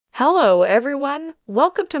Hello everyone,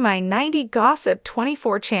 welcome to my 90 Gossip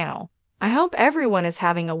 24 channel. I hope everyone is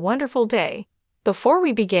having a wonderful day. Before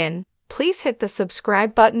we begin, please hit the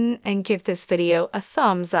subscribe button and give this video a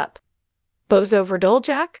thumbs up. Božo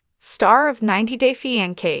Vrdoljak, star of 90 Day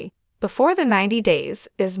Fiancé, Before the 90 Days,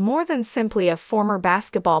 is more than simply a former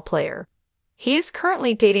basketball player. He is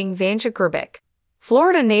currently dating Vanja Grbić.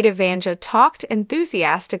 Florida native Vanja talked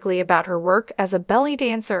enthusiastically about her work as a belly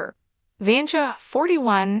dancer. Vanja,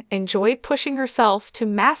 41, enjoyed pushing herself to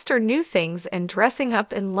master new things and dressing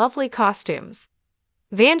up in lovely costumes.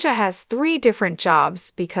 Vanja has 3 different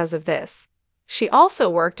jobs because of this. She also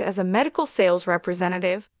worked as a medical sales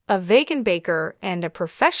representative, a vegan baker, and a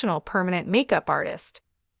professional permanent makeup artist.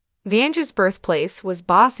 Vanja's birthplace was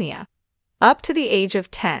Bosnia. Up to the age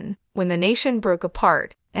of 10, when the nation broke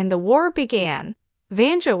apart and the war began,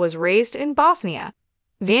 Vanja was raised in Bosnia.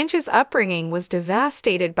 Vanja's upbringing was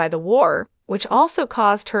devastated by the war, which also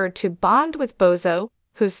caused her to bond with Božo,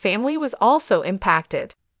 whose family was also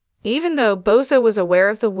impacted. Even though Božo was aware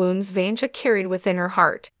of the wounds Vanja carried within her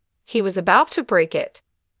heart, he was about to break it.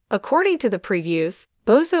 According to the previews,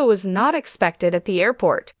 Božo was not expected at the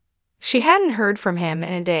airport. She hadn't heard from him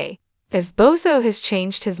in a day. If Božo has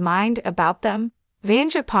changed his mind about them,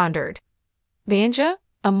 Vanja pondered. Vanja,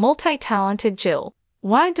 a multi-talented Jill,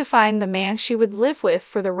 wanted to find the man she would live with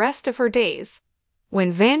for the rest of her days.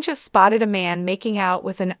 When Vanja spotted a man making out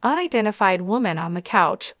with an unidentified woman on the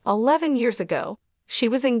couch 11 years ago, she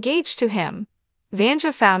was engaged to him.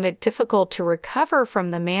 Vanja found it difficult to recover from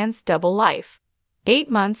the man's double life. 8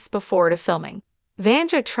 months before the filming,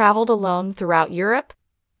 Vanja traveled alone throughout Europe.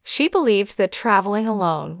 She believed that traveling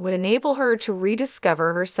alone would enable her to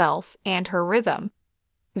rediscover herself and her rhythm.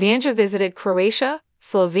 Vanja visited Croatia,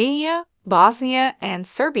 Slovenia, Bosnia, and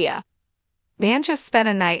Serbia. Vanja spent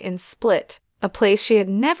a night in Split, a place she had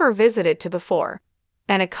never visited to before.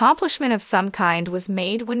 An accomplishment of some kind was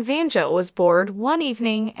made when Vanja was bored one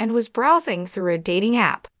evening and was browsing through a dating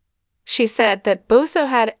app. She said that Božo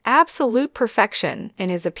had absolute perfection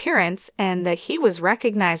in his appearance and that he was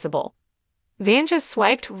recognizable. Vanja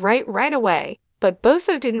swiped right away, but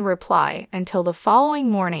Božo didn't reply until the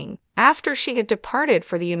following morning, after she had departed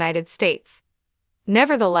for the United States.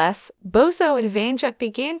 Nevertheless, Božo and Vanja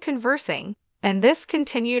began conversing, and this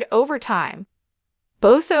continued over time.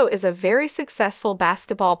 Božo is a very successful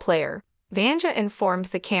basketball player, Vanja informed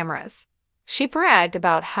the cameras. She bragged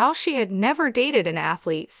about how she had never dated an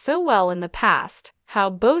athlete so well in the past,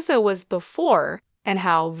 how Božo was before, and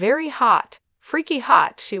how very hot, freaky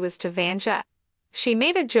hot she was to Vanja. She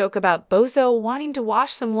made a joke about Božo wanting to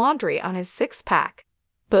wash some laundry on his six-pack.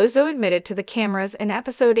 Božo admitted to the cameras in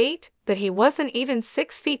episode 8 that he wasn't even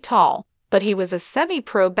 6 feet tall, but he was a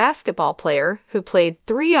semi-pro basketball player who played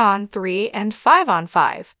 3-on-3 and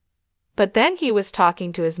 5-on-5. But then he was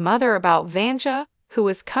talking to his mother about Vanja, who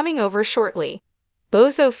was coming over shortly.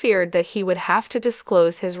 Božo feared that he would have to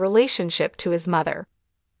disclose his relationship to his mother.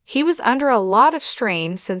 He was under a lot of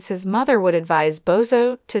strain since his mother would advise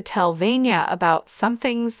Božo to tell Vanja about some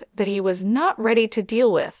things that he was not ready to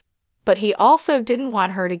deal with. But he also didn't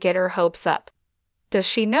want her to get her hopes up. "Does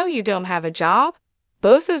she know you don't have a job?"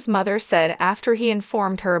 Božo's mother said after he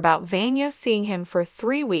informed her about Vanja seeing him for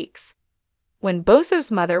 3 weeks. When Božo's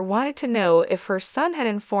mother wanted to know if her son had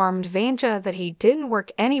informed Vanja that he didn't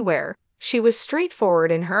work anywhere, she was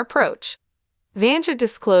straightforward in her approach. Vanja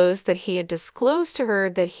disclosed that he had disclosed to her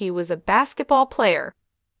that he was a basketball player.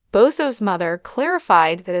 Božo's mother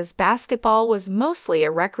clarified that as basketball was mostly a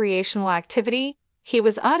recreational activity, he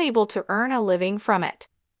was unable to earn a living from it.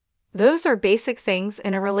 "Those are basic things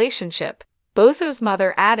in a relationship," Božo's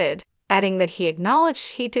mother added, adding that he acknowledged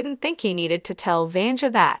he didn't think he needed to tell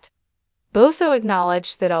Vanja that. Božo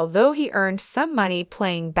acknowledged that although he earned some money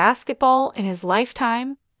playing basketball in his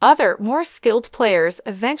lifetime, other, more skilled players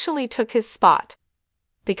eventually took his spot.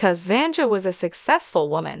 Because Vanja was a successful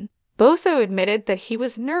woman, Božo admitted that he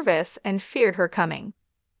was nervous and feared her coming.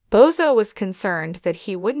 Božo was concerned that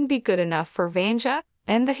he wouldn't be good enough for Vanja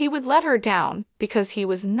and that he would let her down because he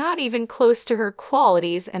was not even close to her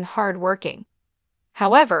qualities and hard-working.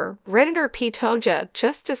 However, Redditor Hoja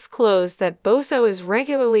just disclosed that Božo is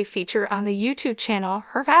regularly featured on the YouTube channel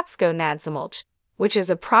Hrvatsko na zemlji, which is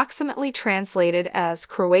approximately translated as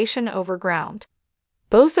Croatian Overground.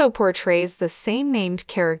 Božo portrays the same-named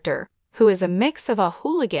character, who is a mix of a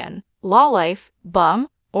hooligan, lowlife, bum,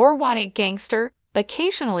 or wanted gangster,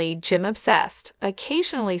 occasionally gym-obsessed,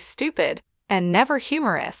 occasionally stupid, and never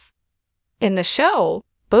humorous. In the show,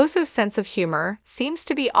 Božo's sense of humor seems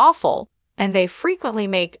to be awful, and they frequently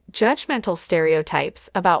make judgmental stereotypes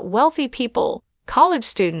about wealthy people, college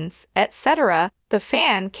students, etc., The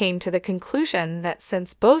fan came to the conclusion that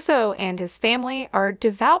since Božo and his family are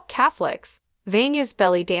devout Catholics, Vanya's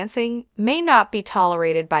belly dancing may not be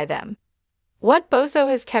tolerated by them. What Božo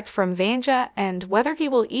has kept from Vanya and whether he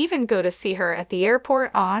will even go to see her at the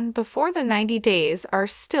airport on before the 90 days are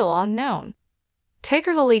still unknown.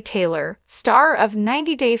 Tigerlily Taylor, star of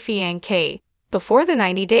 90 Day Fiancé, Before the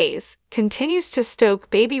 90 Days, continues to stoke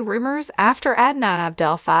baby rumors after Adnan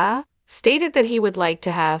Abdel stated that he would like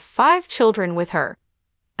to have 5 children with her.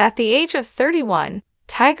 At the age of 31,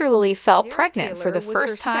 Tigerlily fell pregnant for the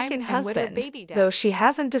first time and husband, though she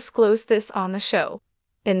hasn't disclosed this on the show.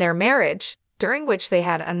 In their marriage, during which they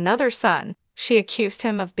had another son, she accused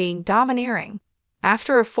him of being domineering.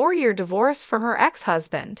 After a 4-year divorce from her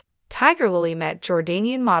ex-husband, Tigerlily met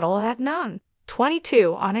Jordanian model Adnan,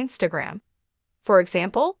 22, on Instagram. For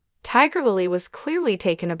example, Tigerlily was clearly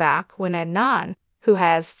taken aback when Adnan, who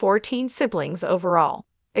has 14 siblings overall,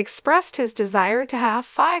 expressed his desire to have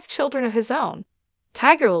 5 children of his own.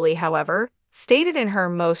 Tigerlily, however, stated in her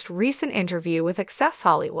most recent interview with Access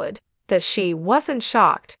Hollywood that she wasn't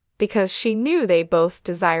shocked because she knew they both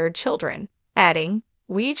desired children, adding,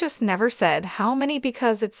 "We just never said how many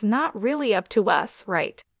because it's not really up to us,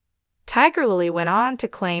 right?" Tigerlily went on to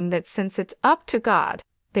claim that since it's up to God,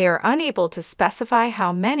 they are unable to specify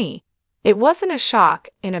how many. It wasn't a shock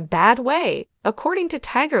in a bad way, according to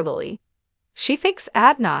Tigerlily. She thinks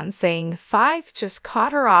Adnan saying 5 just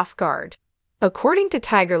caught her off guard. According to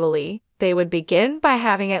Tigerlily, they would begin by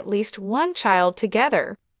having at least 1 child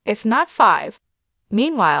together, if not 5.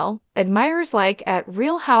 Meanwhile, admirers like at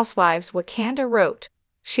Real Housewives Wakanda wrote,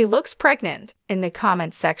 "She looks pregnant," in the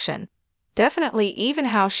comments section. Definitely even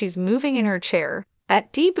how she's moving in her chair.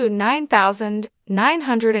 At Debu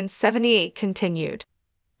 9978 continued.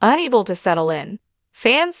 Unable to settle in,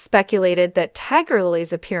 fans speculated that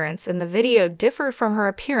Tigerlily's appearance in the video differed from her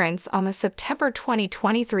appearance on the September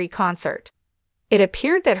 2023 concert. It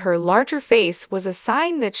appeared that her larger face was a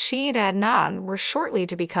sign that she and Adnan were shortly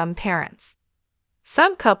to become parents.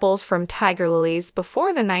 Some couples from Tigerlily's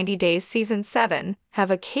Before the 90 Days Season 7 have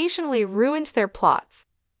occasionally ruined their plots.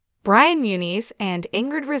 Brian Muniz and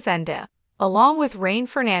Ingrid Resende, along with Rain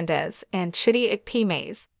Fernandez and Chidi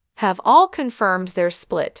Ikpimes, have all confirmed their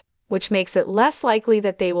split, which makes it less likely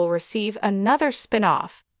that they will receive another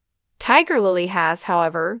spin-off. Tigerlily has,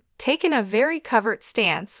 however, taken a very covert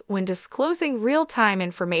stance when disclosing real-time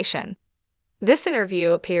information. This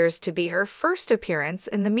interview appears to be her first appearance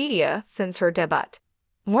in the media since her debut.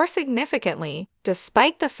 More significantly,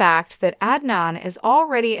 despite the fact that Adnan is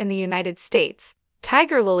already in the United States,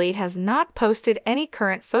 Tigerlily has not posted any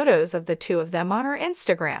current photos of the two of them on her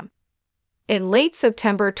Instagram. In late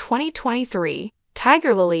September 2023,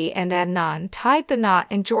 Tigerlily and Adnan tied the knot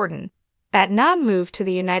in Jordan. Adnan moved to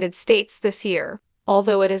the United States this year,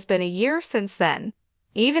 although it has been a year since then.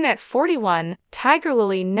 Even at 41,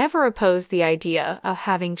 Tigerlily never opposed the idea of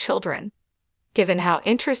having children. Given how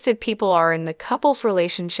interested people are in the couple's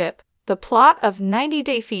relationship, the plot of 90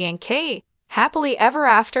 Day Fiancé, Happily Ever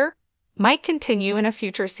After, might continue in a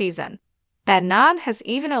future season. Adnan has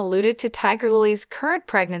even alluded to Tigerlily's current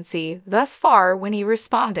pregnancy thus far when he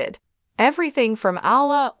responded, "Everything from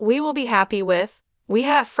Allah we will be happy with, we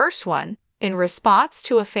have first one," in response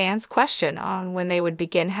to a fan's question on when they would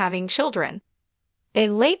begin having children.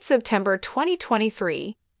 In late September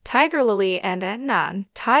 2023, Tigerlily and Adnan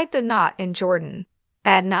tied the knot in Jordan.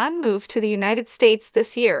 Adnan moved to the United States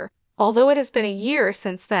this year, although it has been a year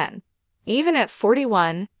since then. Even at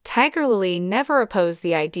 41, Tigerlily never opposed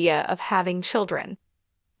the idea of having children.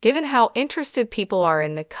 Given how interested people are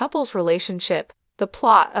in the couple's relationship, the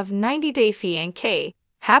plot of 90 Day Fiancé,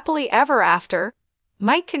 Happily Ever After,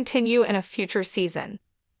 might continue in a future season.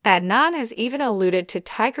 Adnan has even alluded to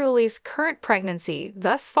Tigerlily's current pregnancy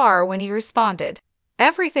thus far when he responded,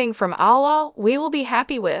 "Everything from Allah we will be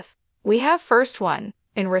happy with, we have first one,"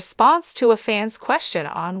 in response to a fan's question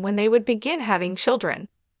on when they would begin having children.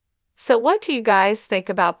 So what do you guys think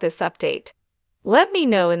about this update? Let me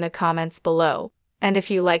know in the comments below. And if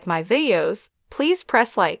you like my videos, please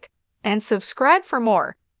press like and subscribe for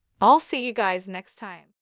more. I'll see you guys next time.